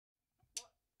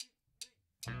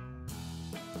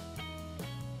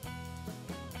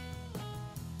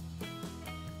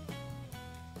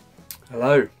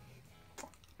Hello.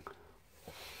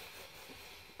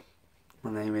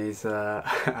 My name is,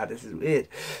 this is weird.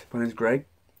 My name is Greg,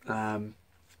 and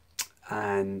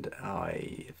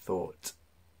I thought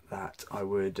that I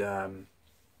would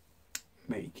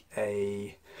make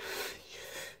a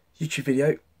YouTube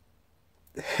video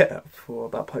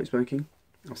about pipe smoking.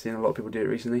 I've seen a lot of people do it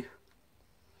recently.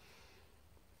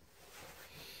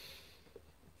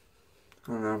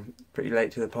 And I'm pretty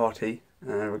late to the party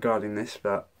regarding this,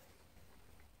 but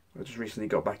I just recently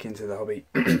got back into the hobby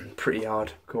pretty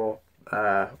hardcore.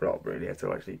 Not really at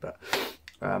all actually, but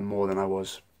more than I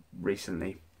was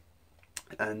recently.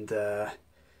 And for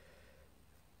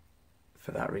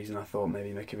that reason I thought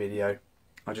maybe make a video.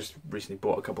 I just recently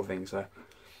bought a couple of things, so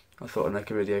I thought I'd make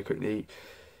a video quickly,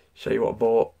 show you what I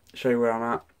bought, show you where I'm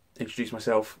at, introduce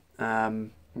myself.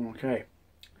 Okay.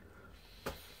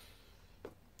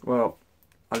 Well,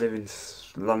 I live in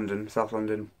London, South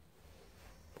London,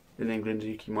 in England.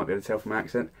 You might be able to tell from my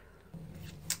accent.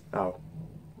 Oh,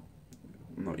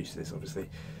 I'm not used to this obviously.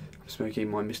 I'm smoking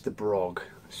my Mr. Brog,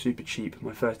 super cheap,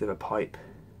 my first ever pipe.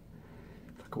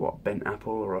 Like a what, bent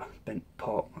apple or a bent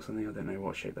pot or something, I don't know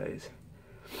what shape that is.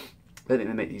 I don't think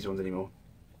they make these ones anymore.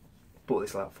 Bought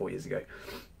this like 4 years ago.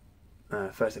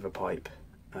 First ever pipe.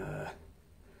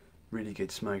 Really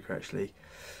good smoker actually.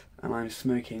 And I'm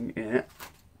smoking it.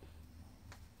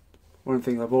 One of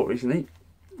the things I bought recently,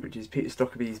 which is Peter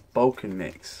Stockaby's Balkan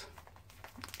Mix,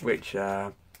 which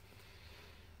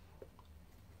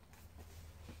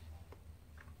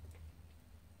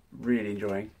really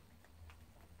enjoying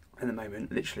at the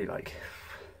moment. Literally like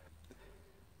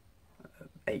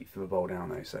 1/8 of a bowl down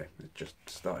though, so I just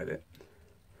started it.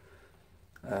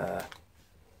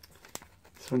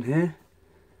 This one here,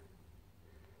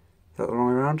 is that the wrong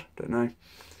way around? Don't know.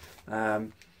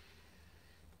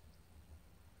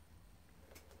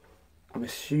 I'm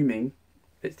assuming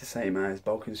it's the same as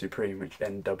Balkan Supreme, which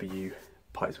NW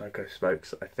pipe smoker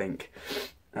smokes, I think.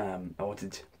 I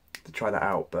wanted to try that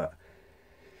out, but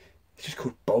it's just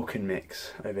called Balkan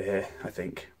Mix over here, I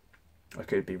think. I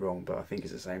could be wrong, but I think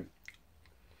it's the same.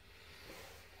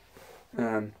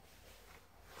 It's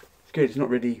good. It's not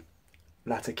really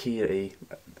Latakia-y.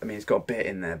 I mean, it's got a bit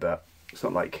in there, but it's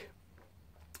not like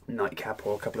Nightcap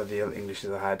or a couple of the other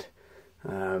Englishes I had.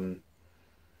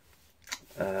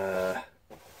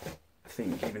 I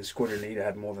think even Squadron Leader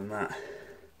had more than that.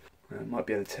 Might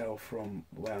be able to tell from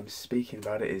where I'm speaking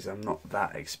about it is I'm not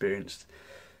that experienced.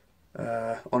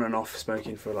 On and off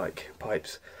smoking for like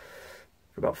pipes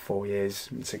for about 4 years,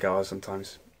 and cigars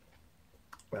sometimes.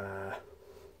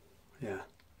 Yeah.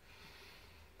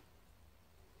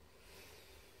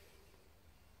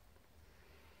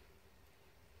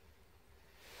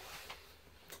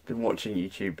 Been watching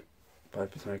YouTube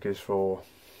pipe smokers for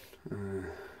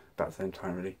about the same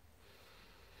time really.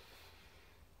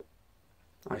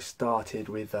 I started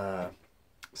with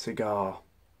cigar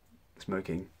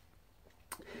smoking.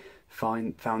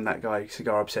 Found that guy,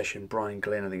 Cigar Obsession, Brian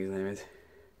Glynn I think his name is,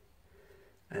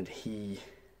 and he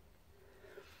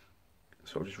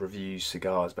sort of just reviews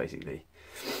cigars basically.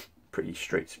 Pretty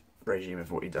strict regime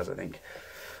of what he does, I think.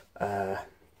 And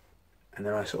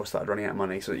then I sort of started running out of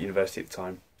money, so at university at the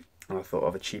time, and I thought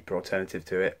of a cheaper alternative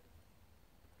to it.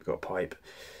 Got a pipe,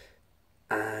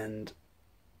 and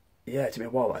yeah, it took me a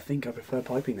while, but I think I prefer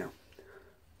piping now.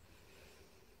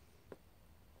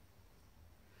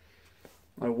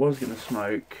 I was going to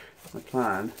smoke, my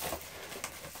plan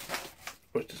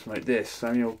was to smoke this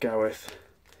Samuel Goworth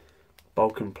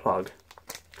Balkan Plug,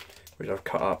 which I've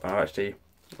cut up and I actually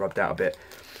rubbed out a bit,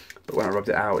 but when I rubbed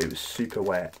it out it was super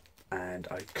wet and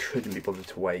I couldn't be bothered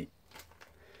to wait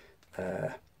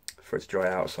for it to dry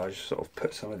out, so I just sort of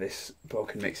put some of this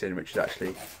Balkan Mix in, which is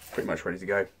actually pretty much ready to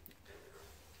go.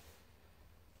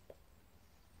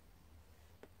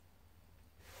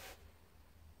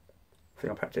 I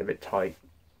think I packed it a bit tight,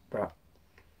 but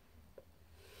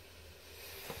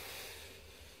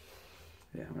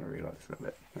yeah, I'm going to relight this a little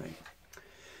bit, I think.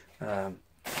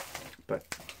 But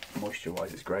moisture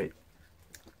wise it's great.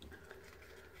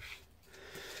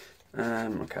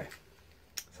 Okay,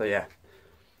 so yeah,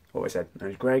 what I said, my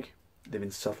name's Greg, live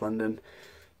in South London,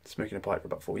 smoking a pipe for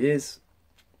about 4 years,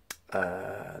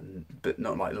 but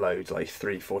not like loads, like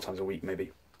 3-4 times a week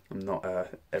maybe. I'm not a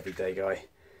everyday guy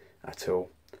at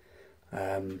all.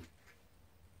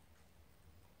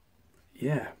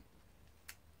 Yeah,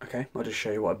 okay, I'll just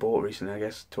show you what I bought recently, I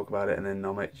guess, talk about it, and then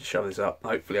I'll shove this up.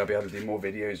 Hopefully I'll be able to do more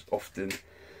videos often.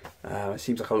 It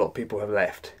seems like a lot of people have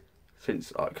left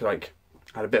since, cause like,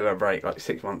 I had a bit of a break, like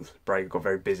 6 months break. I got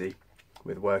very busy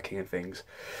with working and things.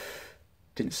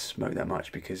 Didn't smoke that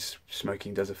much because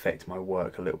smoking does affect my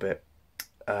work a little bit.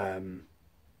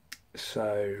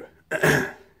 So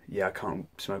yeah, I can't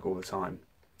smoke all the time.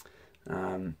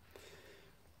 I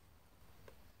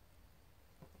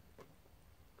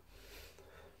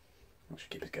should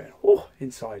keep it going. Oh,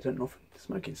 inside, I don't often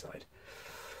smoke inside.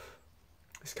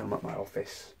 It's kind of like my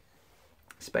office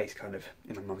space, kind of,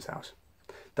 in my mum's house.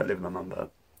 Don't live with my mum,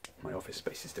 but my office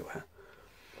space is still here.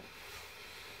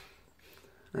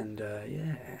 And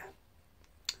yeah,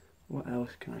 what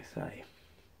else can I say?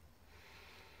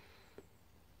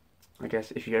 I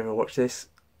guess if you ever watch this,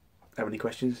 have any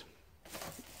questions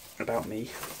about me,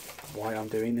 why I'm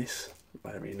doing this,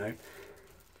 I don't really know,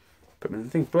 put them in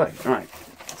the thing below. Alright,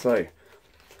 so,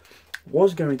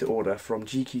 was going to order from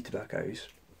GQ Tobaccos,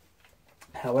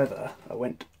 however, I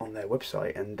went on their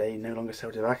website and they no longer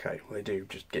sell tobacco. Well, they do,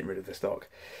 just getting rid of the stock.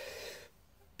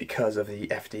 Because of the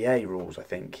FDA rules, I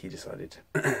think, he decided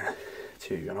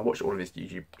to, and I watched all of his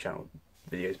YouTube channel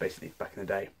videos basically back in the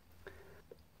day,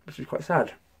 which was quite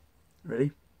sad,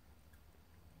 really.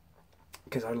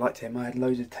 Because I liked him. I had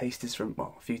loads of tasters from,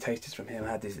 well, a few tasters from him.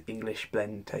 I had this English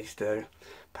blend taster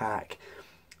pack.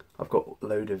 I've got a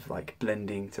load of like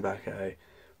blending tobacco.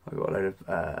 I've got a load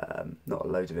of, not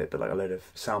loads of it, but like a load of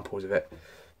samples of it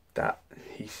that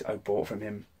I bought from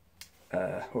him,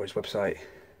 or his website.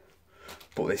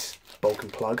 Bought this Balkan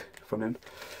plug from him,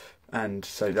 and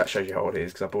so that shows you how old it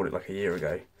is, because I bought it like a year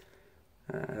ago,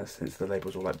 since the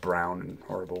label's all like brown and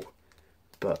horrible.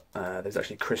 But there's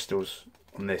actually crystals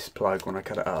on this plug when I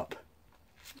cut it up,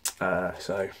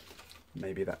 so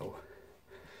maybe that'll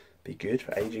be good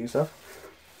for aging and stuff.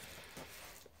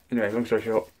 Anyway, long story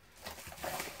short,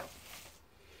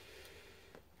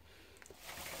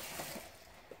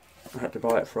 I had to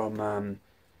buy it from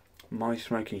My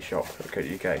Smoking Shop at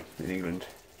UK in England.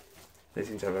 They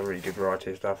seem to have a really good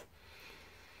variety of stuff.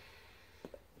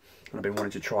 And I've been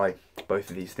wanting to try both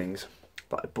of these things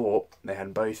that I bought. They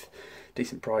had both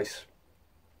decent price.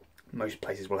 Most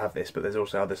places will have this, but there's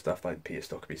also other stuff like Peter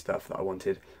Stockaby stuff that I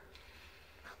wanted.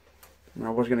 And I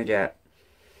was going to get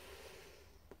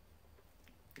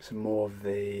some more of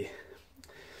the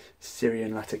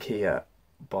Syrian Latakia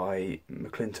by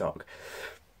McClintock,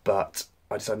 but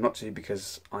I decided not to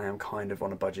because I am kind of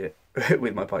on a budget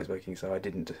with my pipe smoking, so I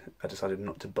decided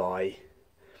not to buy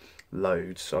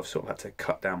loads, so I've sort of had to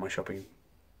cut down my shopping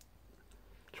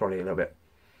trolley a little bit.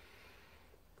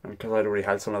 And because I'd already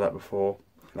had some of that before,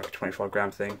 like a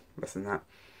 25-gram thing, less than that,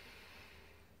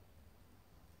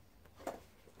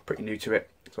 pretty new to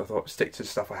it, so I thought stick to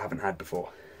stuff I haven't had before.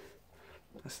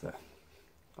 That's the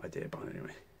idea behind it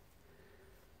anyway.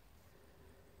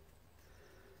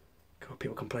 God,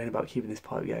 people complain about keeping this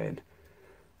pipe going,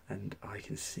 and I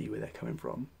can see where they're coming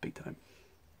from, big time.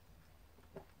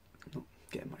 I'm not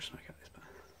getting much smoke out of this, but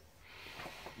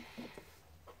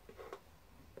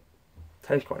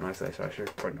tastes quite nice though, so I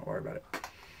should probably not worry about it.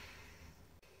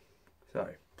 So,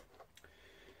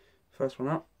 first one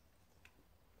up,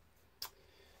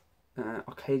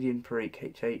 Arcadian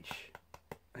Perique,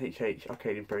 HH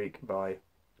Arcadian Perique by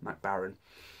Mac Barron.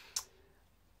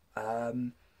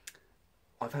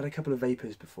 I've had a couple of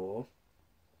vapors before.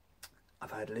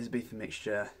 I've had Elizabethan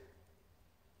mixture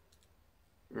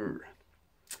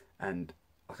and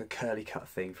like a curly cut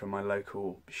thing from my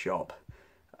local shop,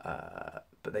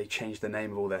 but they changed the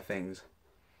name of all their things.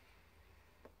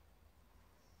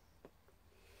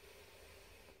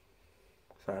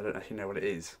 So I don't actually know what it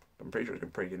is, but I'm pretty sure it's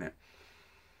got Prig in it.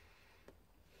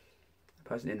 The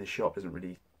person in the shop doesn't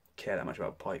really care that much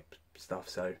about pipe stuff,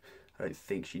 so I don't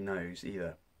think she knows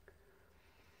either.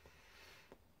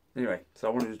 Anyway, so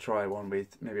I wanted to try one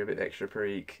with maybe a bit extra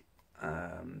Perique.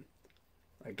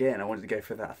 Again, I wanted to go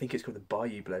for that. I think it's called the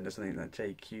Bayou blend or something that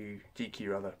GQ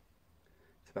rather,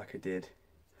 Tobacco did.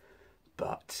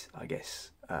 But I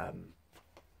guess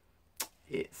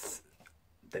they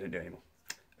don't do it anymore.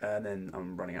 And then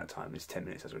I'm running out of time. It's 10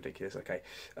 minutes. That's ridiculous. Okay.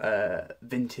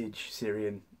 Vintage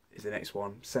Syrian is the next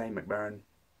one. Same McBaron.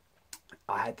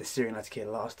 I had the Syrian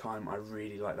Latakia last time. I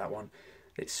really liked that one.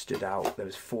 It stood out. There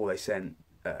was 4 they sent.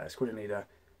 Squadron Leader,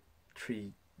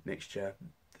 Tree Mixture,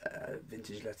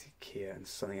 Vintage Latakia and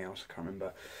something else, I can't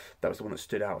remember. That was the one that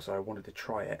stood out, so I wanted to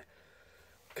try it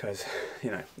because,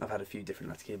 you know, I've had a few different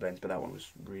Latakia blends, but that one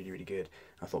was really, really good.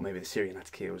 I thought maybe the Syrian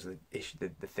Latakia was the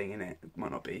thing in it. It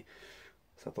might not be,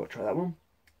 so I thought I'd try that one.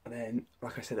 And then,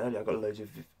 like I said earlier, I got loads of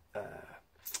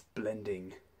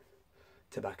blending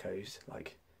tobaccos,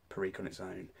 like Perique on its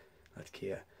own,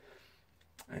 Latakia.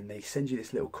 And they send you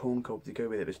this little corn cob to go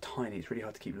with it. It's tiny, it's really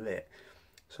hard to keep lit.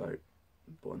 So I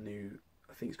bought a new,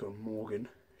 I think it's got a Morgan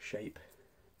shape.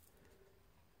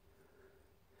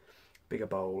 Bigger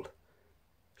bowl.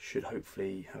 Should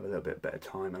hopefully have a little bit better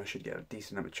time, and I should get a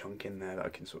decent amount of chunk in there that I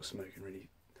can sort of smoke and really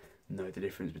know the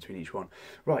difference between each one.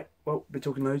 Right, well, we're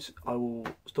talking loads. I will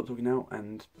stop talking now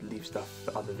and leave stuff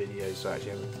for other videos. So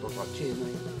actually, I have to talk about cheers,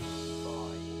 mate.